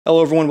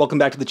Hello everyone, welcome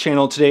back to the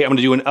channel. Today I'm going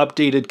to do an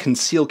updated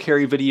conceal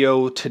carry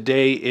video.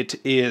 Today it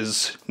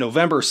is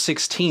November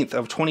 16th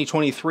of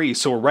 2023,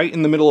 so we're right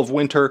in the middle of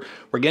winter.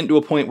 We're getting to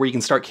a point where you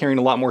can start carrying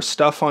a lot more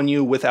stuff on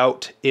you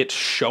without it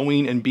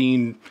showing and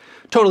being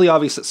totally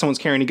obvious that someone's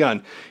carrying a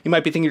gun. You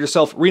might be thinking to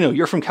yourself, Reno,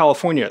 you're from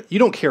California. You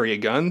don't carry a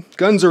gun.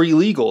 Guns are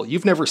illegal.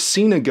 You've never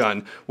seen a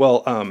gun.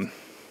 Well,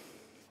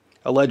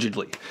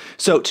 allegedly.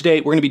 So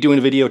today we're going to be doing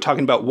a video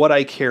talking about what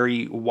I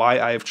carry, why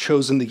I've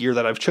chosen the gear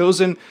that I've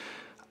chosen.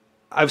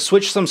 I've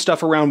switched some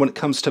stuff around when it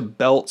comes to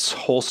belts,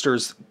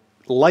 holsters,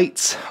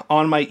 lights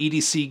on my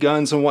EDC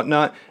guns and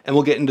whatnot, and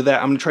we'll get into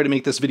that. I'm going to try to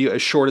make this video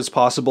as short as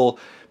possible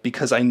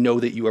because I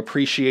know that you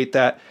appreciate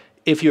that.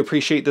 If you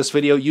appreciate this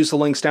video, use the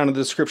links down in the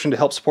description to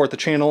help support the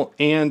channel,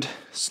 and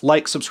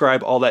like,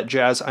 subscribe, all that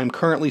jazz. I'm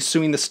currently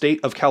suing the state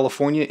of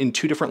California in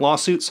 2 different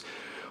lawsuits,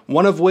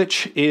 one of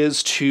which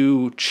is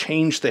to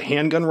change the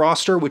handgun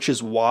roster, which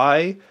is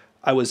why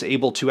I was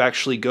able to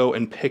actually go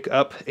and pick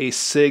up a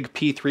SIG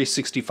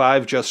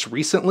P365 just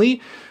recently,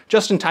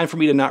 just in time for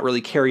me to not really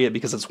carry it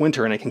because it's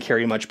winter and I can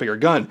carry a much bigger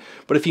gun.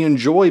 But if you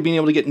enjoy being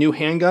able to get new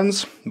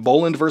handguns,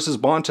 Boland versus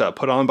Bonta,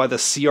 put on by the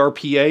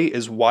CRPA,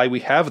 is why we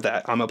have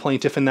that. I'm a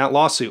plaintiff in that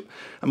lawsuit.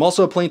 I'm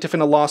also a plaintiff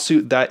in a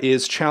lawsuit that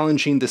is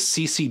challenging the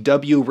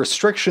CCW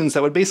restrictions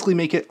that would basically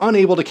make it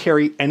unable to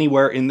carry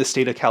anywhere in the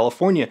state of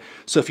California.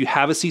 So if you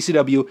have a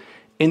CCW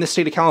in the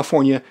state of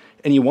California,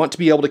 and you want to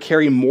be able to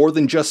carry more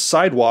than just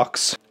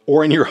sidewalks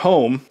or in your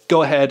home,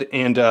 go ahead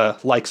and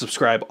like,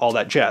 subscribe, all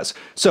that jazz.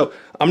 So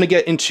I'm gonna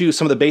get into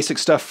some of the basic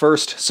stuff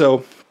first.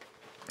 So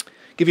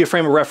give you a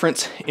frame of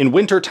reference. In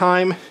winter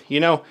time, you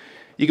know,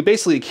 you could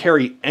basically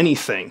carry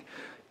anything.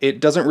 It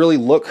doesn't really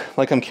look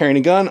like I'm carrying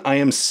a gun. I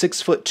am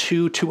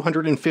 6'2",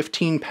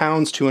 215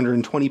 pounds,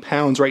 220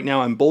 pounds. Right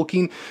now I'm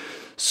bulking.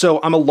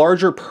 So I'm a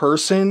larger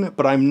person,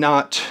 but I'm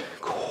not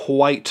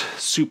quite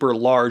super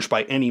large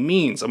by any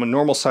means. I'm a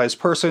normal sized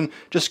person.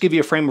 Just to give you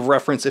a frame of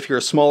reference, if you're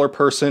a smaller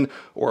person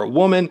or a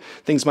woman,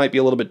 things might be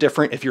a little bit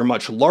different. If you're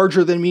much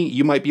larger than me,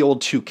 you might be able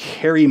to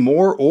carry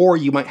more, or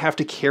you might have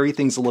to carry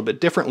things a little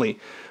bit differently.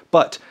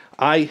 But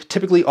I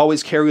typically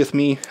always carry with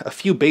me a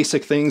few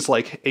basic things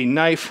like a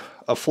knife,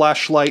 a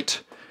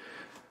flashlight,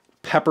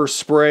 pepper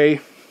spray,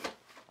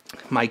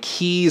 my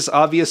keys,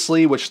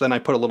 obviously, which then I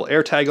put a little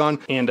air tag on,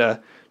 and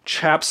a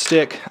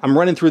chapstick. I'm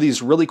running through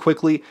these really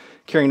quickly,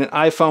 carrying an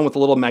iPhone with a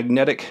little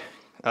magnetic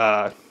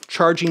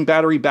charging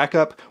battery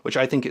backup, which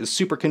I think is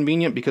super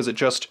convenient because it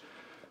just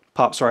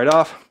pops right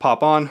off,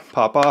 pop on,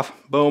 pop off,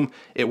 boom.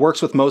 It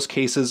works with most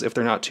cases if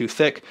they're not too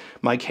thick.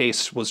 My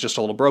case was just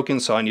a little broken,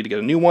 so I need to get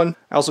a new one.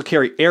 I also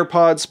carry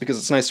AirPods because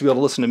it's nice to be able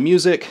to listen to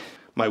music.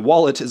 My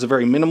wallet is a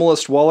very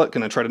minimalist wallet.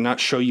 Gonna try to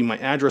not show you my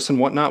address and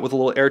whatnot with a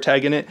little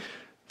AirTag in it.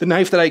 The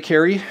knife that I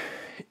carry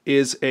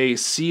is a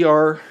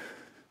CRKT.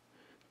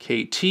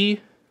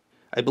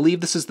 I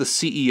believe this is the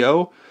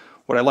CEO.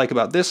 What I like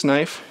about this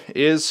knife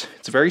is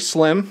it's very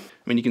slim.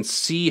 I mean, you can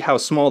see how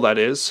small that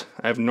is.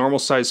 I have normal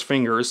sized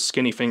fingers,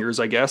 skinny fingers,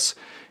 I guess,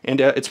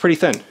 and it's pretty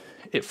thin.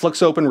 It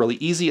flicks open really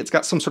easy. It's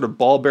got some sort of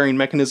ball bearing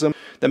mechanism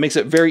that makes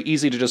it very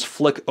easy to just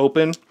flick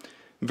open.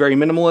 Very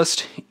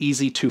minimalist,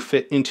 easy to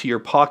fit into your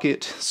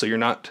pocket, so you're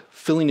not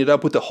filling it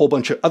up with a whole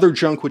bunch of other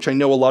junk, which I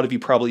know a lot of you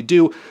probably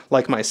do,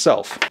 like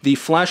myself. The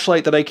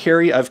flashlight that I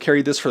carry, I've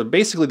carried this for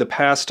basically the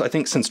past, I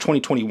think since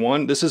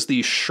 2021. This is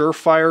the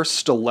Surefire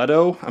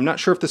Stiletto. I'm not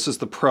sure if this is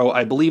the Pro.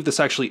 I believe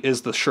this actually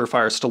is the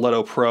Surefire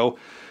Stiletto Pro.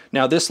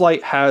 Now this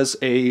light has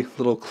a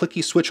little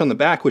clicky switch on the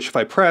back, which if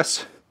I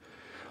press,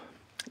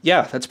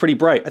 yeah, that's pretty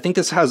bright. I think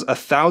this has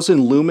 1,000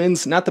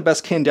 lumens, not the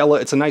best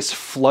candela. It's a nice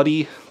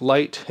floody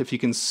light, if you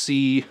can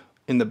see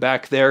in the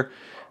back there.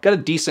 Got a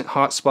decent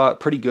hotspot,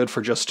 pretty good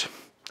for just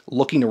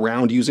looking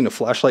around using a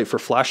flashlight for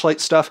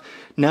flashlight stuff.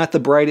 Not the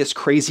brightest,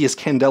 craziest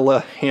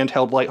candela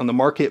handheld light on the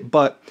market,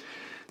 but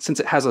since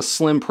it has a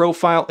slim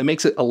profile, it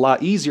makes it a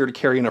lot easier to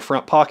carry in a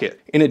front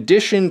pocket. In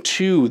addition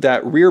to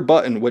that rear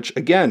button, which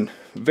again,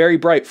 very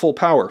bright, full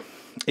power,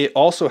 it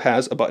also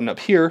has a button up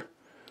here,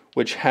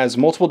 which has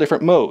multiple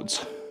different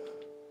modes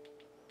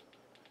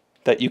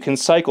that you can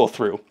cycle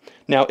through.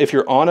 Now, if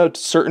you're on a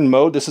certain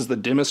mode, this is the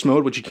dimmest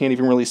mode, which you can't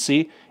even really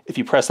see. If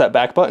you press that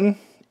back button,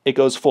 it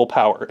goes full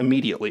power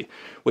immediately,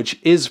 which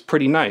is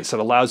pretty nice. It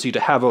allows you to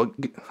have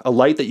a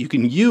light that you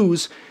can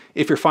use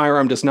if your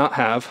firearm does not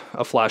have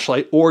a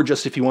flashlight, or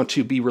just if you want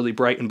to be really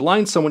bright and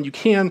blind someone, you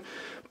can.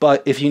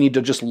 But if you need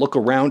to just look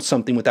around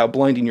something without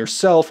blinding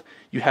yourself,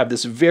 you have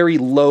this very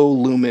low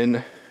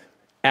lumen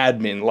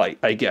admin light,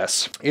 I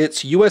guess.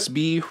 It's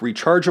USB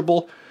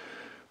rechargeable,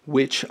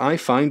 which I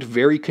find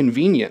very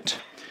convenient.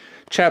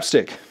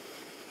 Chapstick,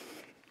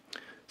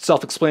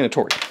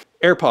 self-explanatory.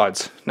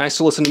 AirPods, nice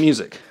to listen to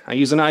music. I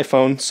use an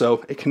iPhone,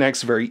 so it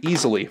connects very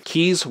easily.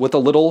 Keys with a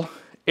little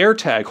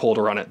AirTag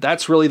holder on it.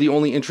 That's really the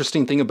only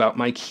interesting thing about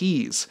my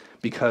keys,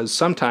 because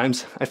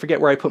sometimes I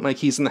forget where I put my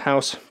keys in the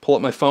house, pull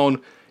up my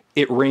phone,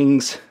 it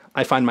rings,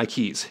 I find my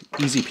keys.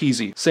 Easy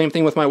peasy. Same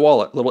thing with my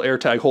wallet, little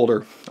AirTag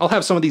holder. I'll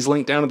have some of these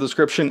linked down in the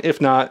description. If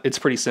not, it's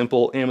pretty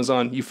simple.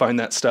 Amazon, you find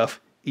that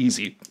stuff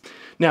easy.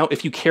 Now,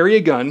 if you carry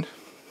a gun,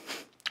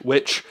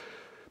 which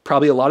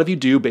probably a lot of you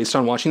do based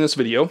on watching this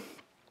video,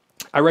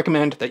 I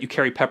recommend that you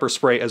carry pepper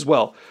spray as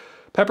well.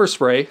 Pepper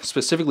spray,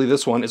 specifically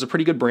this one, is a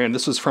pretty good brand.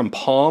 This is from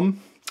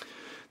Palm.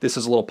 This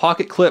is a little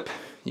pocket clip.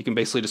 You can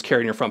basically just carry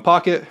it in your front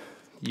pocket.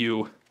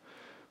 You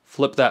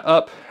flip that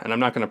up, and I'm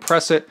not going to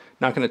press it,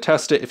 not going to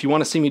test it. If you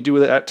want to see me do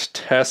that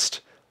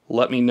test,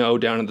 let me know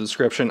down in the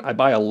description. I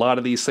buy a lot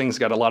of these things,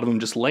 got a lot of them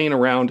just laying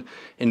around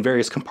in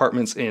various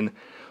compartments in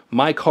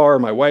my car,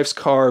 my wife's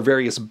car,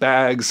 various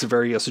bags,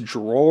 various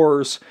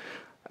drawers.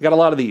 I got a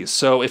lot of these,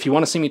 so if you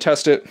want to see me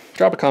test it,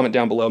 drop a comment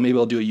down below. Maybe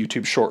I'll do a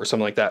YouTube short or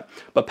something like that.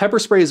 But pepper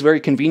spray is very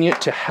convenient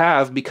to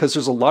have because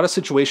there's a lot of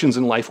situations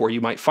in life where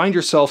you might find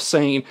yourself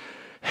saying,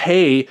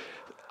 hey,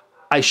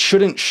 I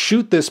shouldn't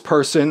shoot this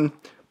person,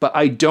 but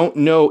I don't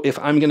know if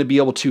I'm going to be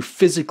able to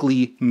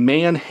physically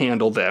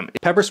manhandle them.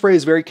 Pepper spray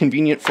is very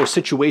convenient for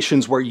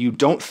situations where you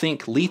don't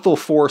think lethal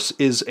force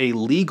is a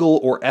legal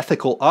or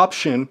ethical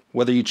option.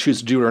 Whether you choose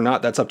to do it or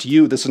not, that's up to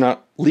you. This is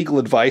not legal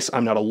advice.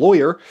 I'm not a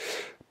lawyer.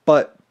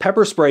 But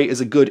pepper spray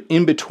is a good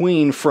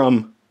in-between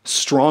from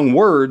strong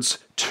words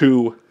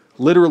to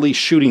literally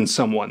shooting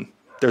someone.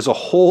 There's a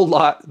whole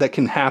lot that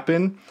can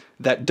happen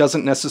that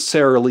doesn't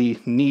necessarily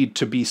need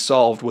to be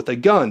solved with a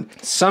gun.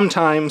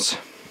 Sometimes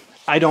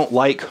I don't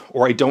like,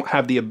 or I don't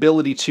have the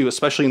ability to,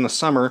 especially in the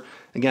summer.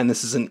 Again,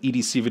 this is an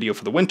EDC video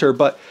for the winter,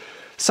 but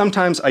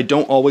sometimes I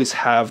don't always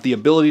have the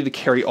ability to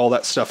carry all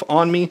that stuff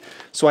on me.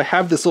 So I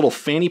have this little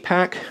fanny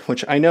pack,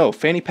 which I know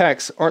fanny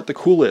packs aren't the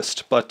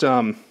coolest, but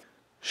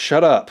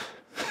shut up.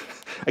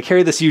 I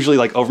carry this usually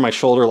like over my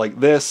shoulder like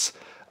this,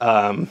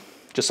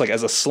 just like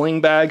as a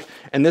sling bag.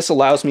 And this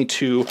allows me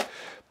to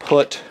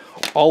put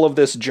all of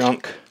this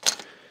junk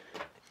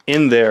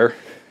in there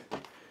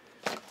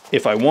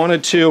if I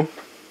wanted to.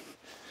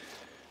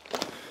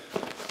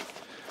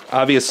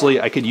 Obviously,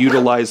 I could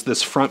utilize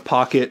this front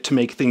pocket to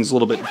make things a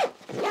little bit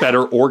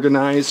better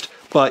organized,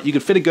 but you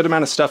could fit a good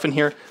amount of stuff in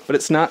here, but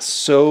it's not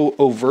so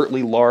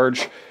overtly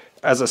large.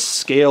 As a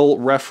scale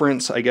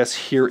reference, I guess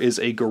here is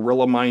a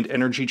Gorilla Mind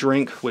energy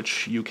drink,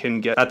 which you can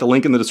get at the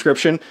link in the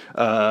description.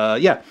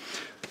 Yeah,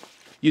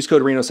 use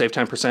code Reno, save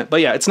 10%.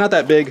 But yeah, it's not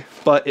that big,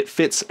 but it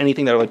fits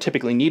anything that I would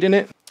typically need in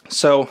it.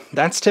 So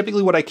that's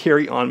typically what I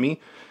carry on me.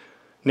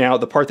 Now,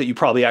 the part that you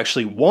probably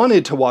actually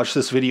wanted to watch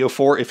this video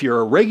for, if you're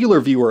a regular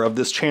viewer of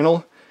this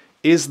channel,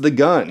 is the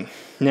gun.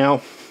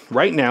 Now,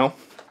 right now,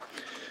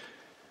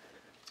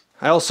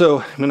 I'm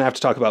going to have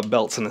to talk about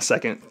belts in a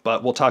second,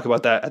 but we'll talk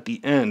about that at the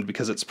end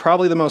because it's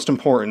probably the most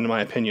important in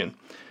my opinion.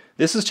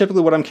 This is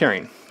typically what I'm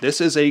carrying. This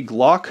is a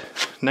Glock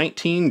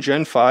 19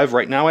 Gen 5.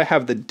 Right now I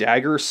have the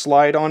dagger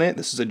slide on it.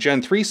 This is a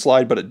Gen 3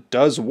 slide, but it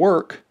does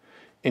work,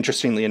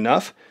 interestingly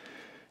enough.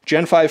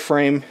 Gen 5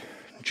 frame,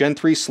 Gen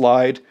 3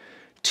 slide,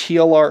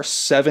 TLR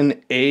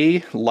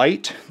 7A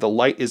light. The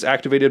light is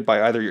activated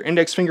by either your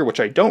index finger, which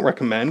I don't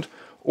recommend,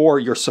 or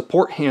your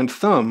support hand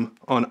thumb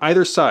on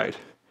either side.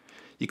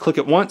 You click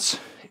it once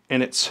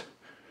and it's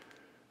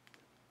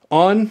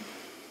on,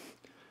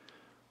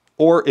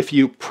 or if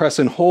you press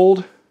and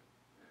hold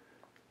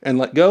and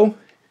let go,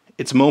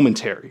 it's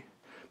momentary.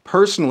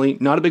 Personally,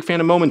 not a big fan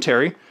of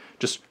momentary.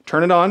 Just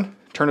turn it on,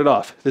 turn it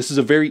off. This is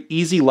a very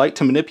easy light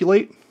to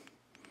manipulate.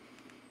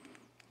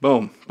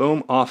 Boom,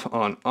 boom, off,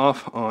 on,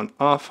 off, on,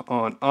 off,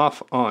 on,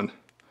 off, on,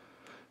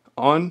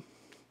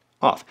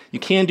 off. You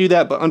can do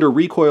that, but under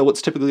recoil,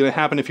 what's typically going to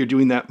happen if you're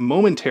doing that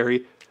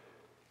momentary,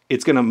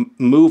 it's going to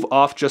move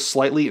off just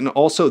slightly. And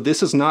also,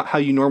 this is not how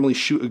you normally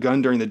shoot a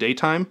gun during the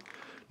daytime.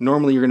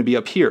 Normally, you're going to be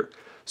up here.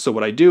 So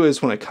what I do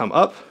is when I come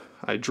up,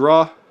 I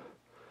draw,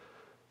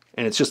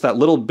 and it's just that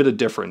little bit of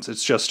difference.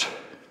 It's just,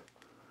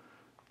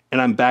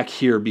 and I'm back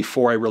here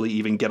before I really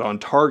even get on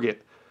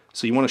target.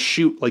 So you want to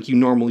shoot like you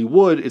normally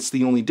would. It's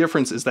the only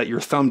difference is that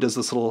your thumb does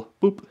this little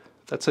boop.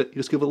 That's it. You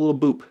just give it a little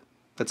boop.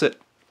 That's it.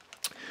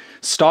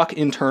 Stock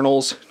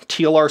internals,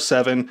 TLR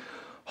 7,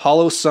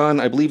 Hollow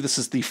Sun. I believe this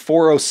is the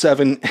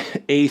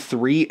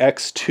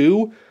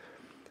 407A3X2.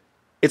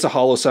 It's a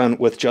Hollow Sun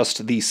with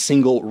just the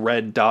single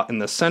red dot in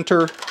the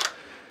center.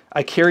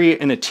 I carry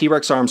it in a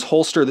T-Rex Arms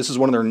holster. This is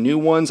one of their new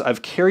ones.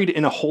 I've carried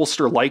in a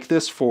holster like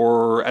this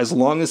for as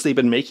long as they've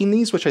been making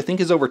these, which I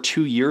think is over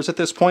 2 years at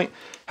this point.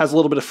 Has a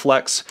little bit of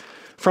flex.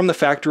 From the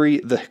factory,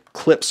 the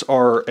clips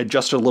are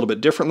adjusted a little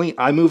bit differently.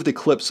 I move the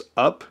clips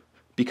up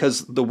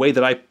because the way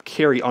that I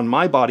carry on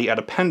my body at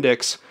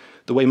appendix,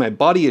 the way my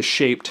body is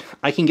shaped,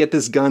 I can get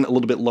this gun a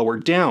little bit lower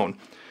down.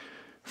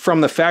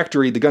 From the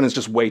factory, the gun is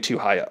just way too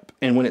high up.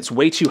 And when it's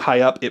way too high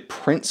up, it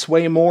prints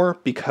way more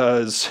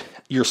because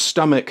your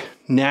stomach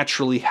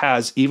naturally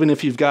has, even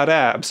if you've got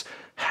abs,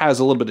 has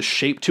a little bit of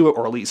shape to it,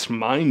 or at least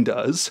mine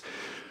does.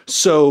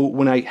 So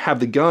when I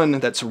have the gun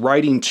that's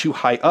riding too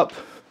high up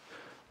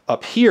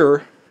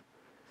here,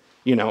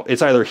 you know,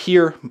 it's either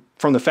here.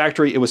 From the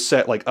factory, it was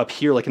set like up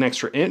here, like an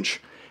extra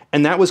inch.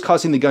 And that was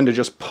causing the gun to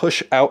just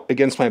push out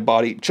against my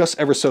body just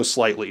ever so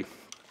slightly.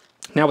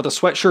 Now with a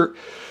sweatshirt,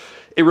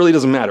 it really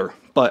doesn't matter.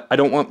 But I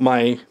don't want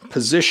my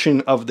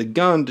position of the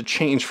gun to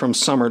change from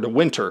summer to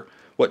winter.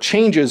 What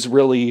changes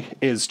really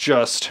is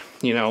just,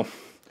 you know,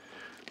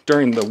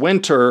 during the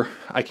winter,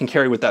 I can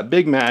carry with that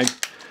big mag.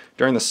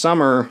 During the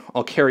summer,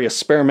 I'll carry a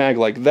spare mag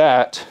like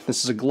that.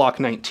 This is a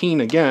Glock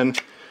 19 again,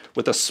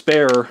 with a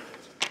spare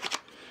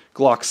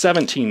Glock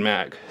 17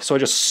 mag. So I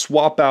just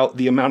swap out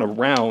the amount of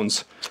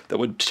rounds that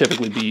would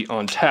typically be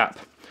on tap.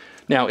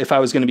 Now, if I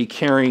was going to be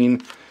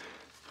carrying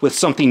with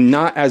something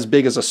not as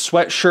big as a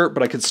sweatshirt,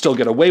 but I could still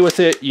get away with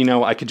it, you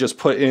know, I could just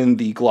put in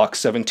the Glock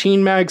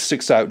 17 mag,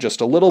 sticks out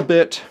just a little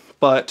bit,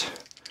 but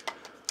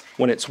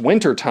when it's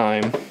winter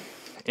time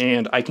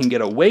and I can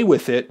get away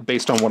with it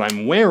based on what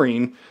I'm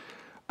wearing,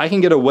 I can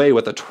get away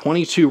with a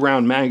 22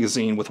 round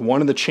magazine with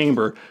one in the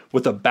chamber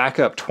with a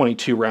backup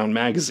 22 round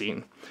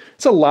magazine.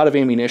 It's a lot of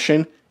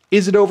ammunition.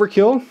 Is it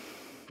overkill?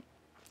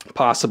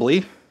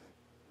 Possibly.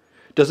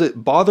 Does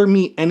it bother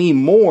me any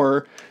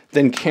more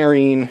than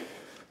carrying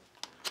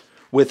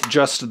with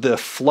just the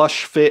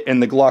flush fit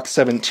and the Glock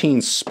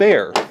 17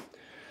 spare?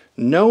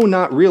 No,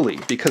 not really,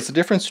 because the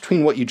difference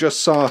between what you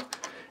just saw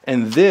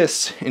and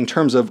this in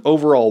terms of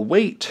overall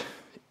weight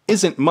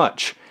isn't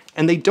much.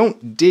 And they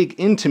don't dig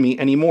into me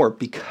anymore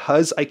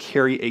because I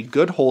carry a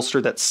good holster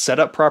that's set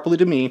up properly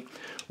to me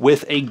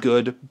with a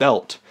good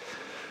belt.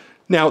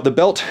 Now, the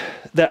belt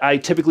that I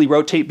typically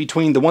rotate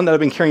between, the one that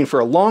I've been carrying for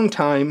a long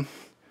time,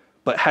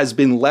 but has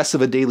been less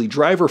of a daily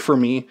driver for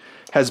me,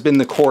 has been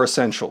the Core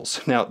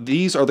Essentials. Now,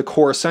 these are the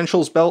Core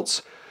Essentials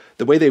belts.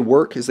 The way they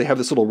work is they have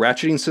this little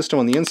ratcheting system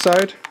on the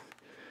inside.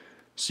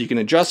 So you can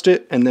adjust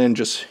it, and then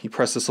just you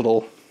press this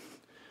little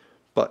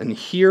button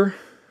here.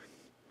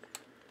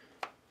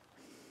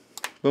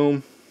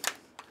 Boom.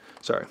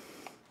 Sorry.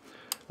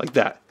 Like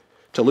that.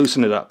 To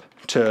loosen it up.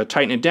 To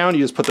tighten it down,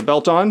 you just put the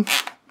belt on,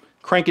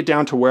 crank it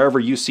down to wherever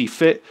you see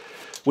fit.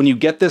 When you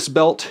get this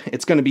belt,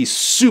 it's going to be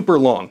super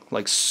long,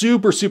 like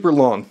super, super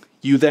long.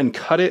 You then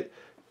cut it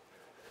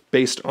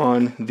based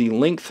on the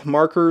length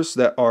markers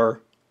that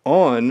are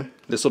on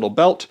this little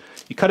belt.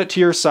 You cut it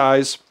to your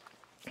size.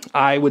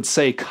 I would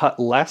say cut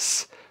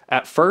less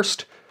at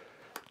first.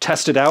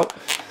 Test it out,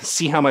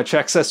 see how much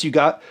excess you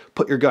got,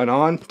 put your gun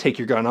on, take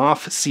your gun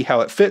off, see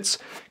how it fits,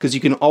 because you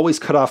can always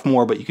cut off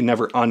more, but you can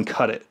never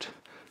uncut it,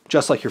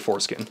 just like your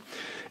foreskin.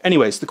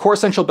 Anyways, the Core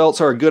Essential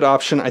belts are a good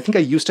option. I think I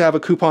used to have a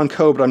coupon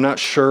code, but I'm not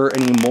sure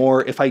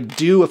anymore. If I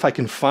do, if I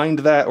can find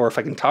that, or if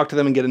I can talk to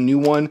them and get a new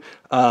one,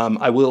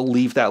 I will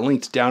leave that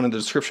linked down in the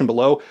description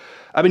below.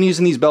 I've been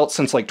using these belts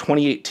since like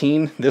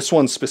 2018. This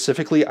one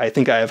specifically, I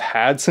think I have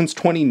had since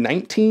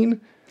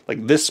 2019,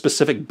 like this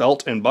specific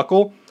belt and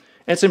buckle.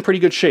 And it's in pretty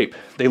good shape.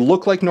 They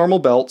look like normal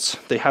belts.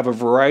 They have a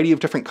variety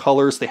of different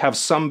colors. They have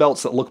some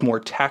belts that look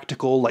more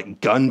tactical, like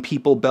gun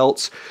people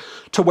belts,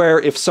 to where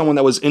if someone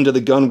that was into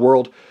the gun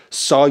world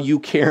saw you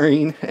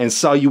carrying and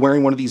saw you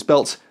wearing one of these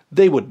belts,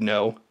 they would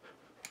know.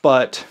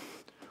 But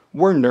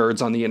we're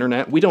nerds on the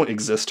internet. We don't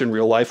exist in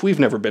real life. We've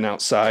never been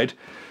outside.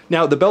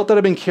 Now, the belt that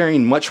I've been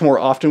carrying much more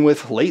often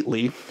with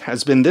lately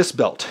has been this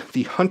belt,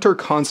 the Hunter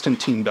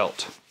Constantine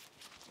belt.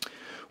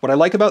 What I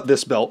like about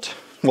this belt,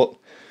 well,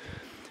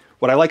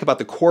 what I like about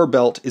the Core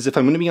belt is if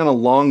I'm going to be on a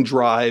long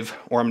drive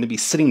or I'm going to be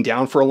sitting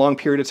down for a long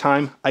period of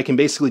time, I can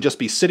basically just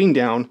be sitting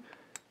down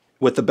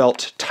with the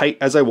belt tight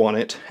as I want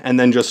it, and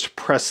then just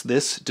press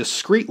this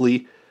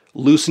discreetly,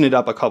 loosen it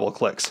up a couple of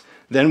clicks.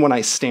 Then when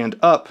I stand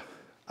up,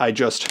 I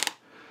just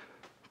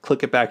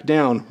click it back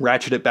down,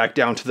 ratchet it back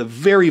down to the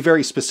very,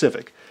 very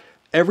specific.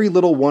 Every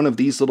little one of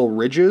these little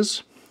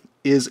ridges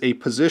is a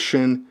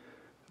position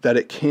that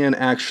it can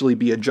actually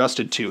be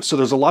adjusted to. So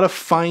there's a lot of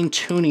fine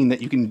tuning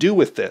that you can do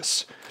with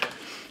this.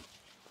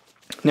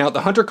 Now,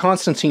 the Hunter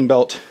Constantine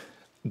belt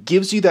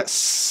gives you that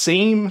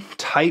same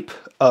type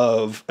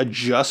of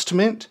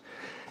adjustment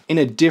in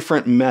a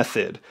different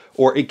method,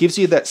 or it gives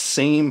you that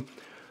same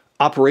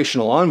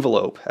operational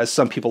envelope, as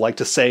some people like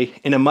to say,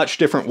 in a much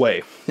different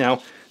way.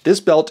 Now, this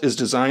belt is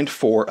designed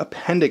for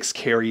appendix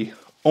carry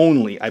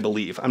only, I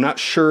believe. I'm not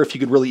sure if you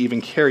could really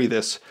even carry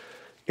this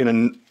in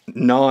a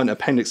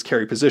non-appendix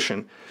carry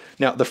position.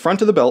 Now, the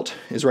front of the belt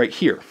is right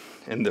here,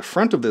 and the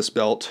front of this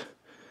belt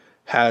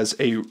has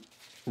a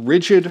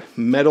rigid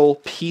metal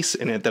piece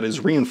in it that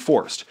is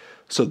reinforced.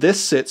 So this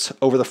sits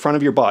over the front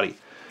of your body.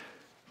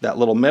 That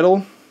little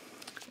metal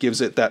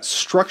gives it that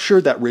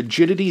structure, that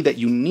rigidity that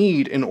you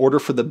need in order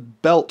for the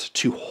belt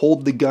to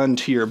hold the gun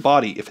to your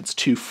body. If it's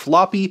too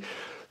floppy,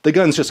 the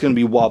gun's just going to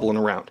be wobbling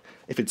around.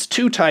 If it's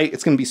too tight,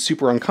 it's going to be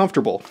super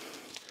uncomfortable.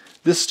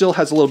 This still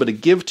has a little bit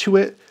of give to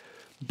it,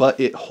 but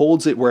it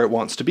holds it where it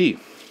wants to be.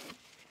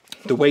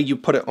 The way you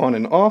put it on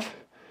and off,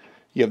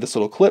 you have this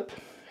little clip,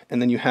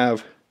 and then you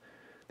have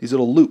these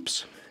little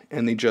loops,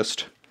 and they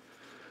just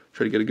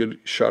try to get a good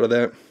shot of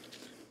that.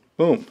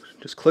 Boom,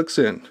 just clicks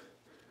in.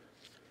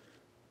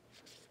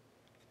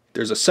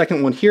 There's a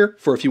second one here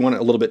for if you want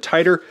it a little bit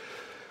tighter.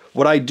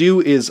 What I do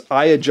is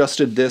I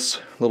adjusted this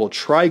little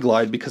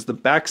tri-glide because the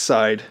back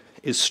side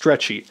is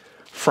stretchy.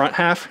 Front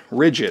half,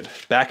 rigid.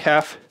 Back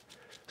half,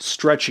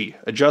 stretchy,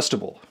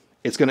 adjustable.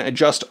 It's going to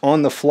adjust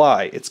on the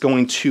fly. It's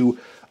going to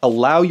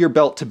allow your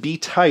belt to be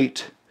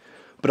tight,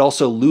 but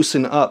also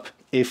loosen up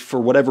if for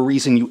whatever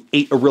reason you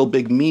ate a real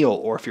big meal,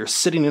 or if you're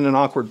sitting in an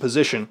awkward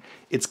position.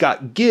 It's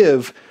got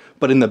give,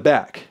 but in the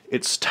back.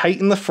 It's tight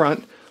in the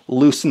front,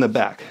 loose in the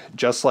back,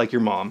 just like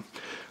your mom.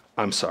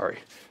 I'm sorry.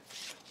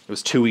 It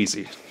was too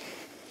easy.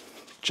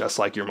 Just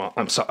like your mom.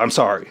 I'm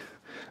sorry.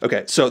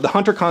 Okay, so the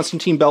Hunter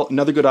Constantine belt,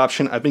 another good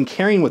option. I've been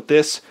carrying with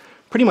this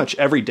pretty much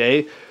every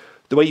day.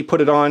 The way you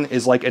put it on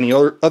is like any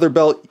other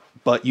belt,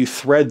 but you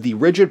thread the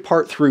rigid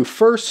part through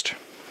first.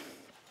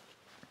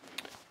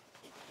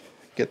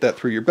 Get that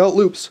through your belt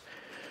loops.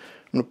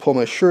 I'm going to pull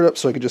my shirt up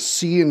so I can just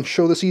see and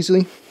show this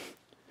easily.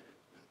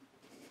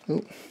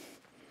 Oh.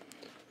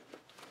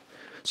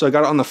 So I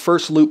got it on the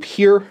first loop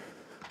here.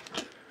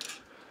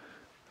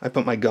 I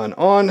put my gun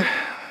on.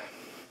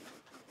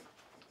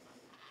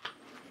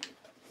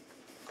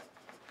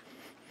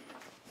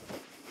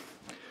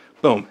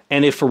 Boom.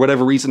 And if for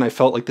whatever reason I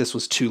felt like this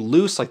was too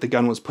loose, like the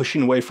gun was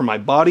pushing away from my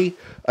body,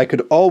 I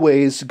could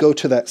always go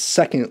to that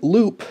second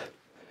loop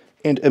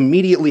and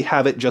immediately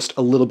have it just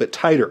a little bit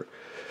tighter.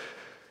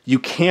 You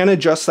can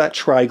adjust that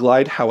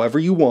tri-glide however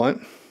you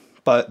want,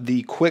 but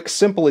the quick,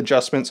 simple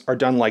adjustments are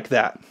done like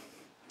that.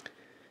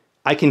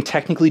 I can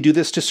technically do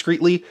this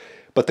discreetly,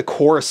 but the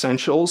core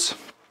essentials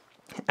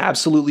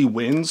absolutely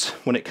wins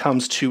when it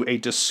comes to a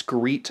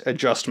discreet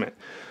adjustment.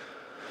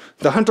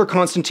 The Hunter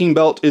Constantine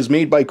belt is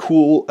made by a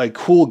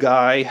cool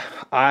guy.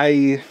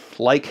 I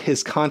like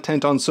his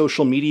content on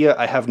social media.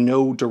 I have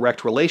no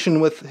direct relation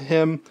with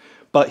him,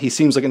 but he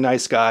seems like a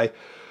nice guy.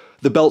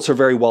 The belts are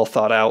very well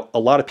thought out. A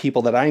lot of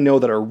people that I know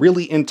that are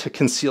really into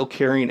concealed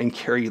carrying and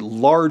carry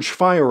large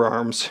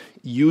firearms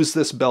use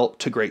this belt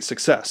to great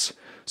success.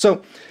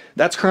 So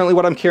that's currently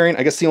what I'm carrying.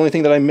 I guess the only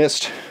thing that I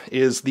missed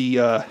is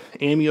the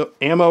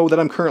ammo that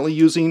I'm currently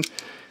using.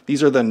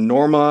 These are the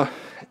Norma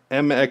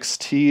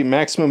MXT,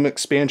 Maximum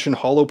Expansion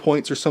Hollow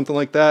Points or something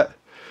like that.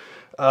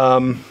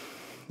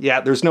 Yeah,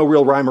 there's no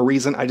real rhyme or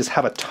reason. I just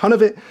have a ton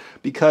of it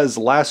because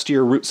last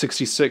year Route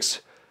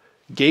 66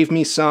 gave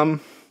me some.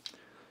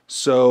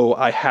 So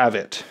I have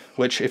it,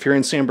 which if you're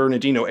in San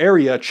Bernardino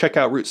area, check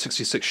out Route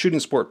 66 Shooting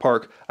Sport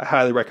Park. I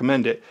highly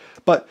recommend it.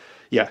 But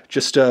yeah,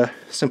 just a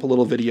simple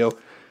little video.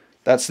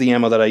 That's the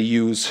ammo that I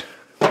use.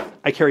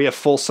 I carry a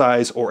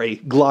full-size or a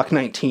Glock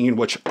 19,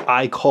 which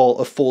I call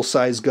a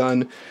full-size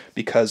gun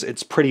because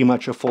it's pretty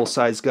much a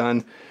full-size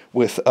gun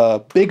with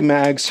big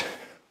mags,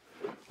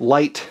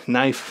 light,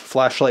 knife,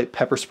 flashlight,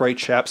 pepper spray,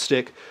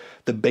 chapstick,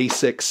 the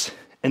basics,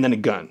 and then a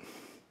gun.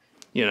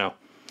 You know,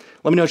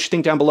 let me know what you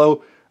think down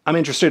below. I'm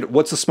interested.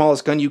 What's the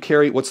smallest gun you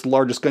carry? What's the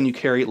largest gun you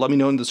carry? Let me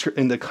know in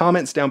the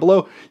comments down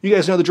below. You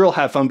guys know the drill.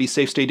 Have fun, be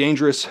safe, stay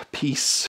dangerous. Peace.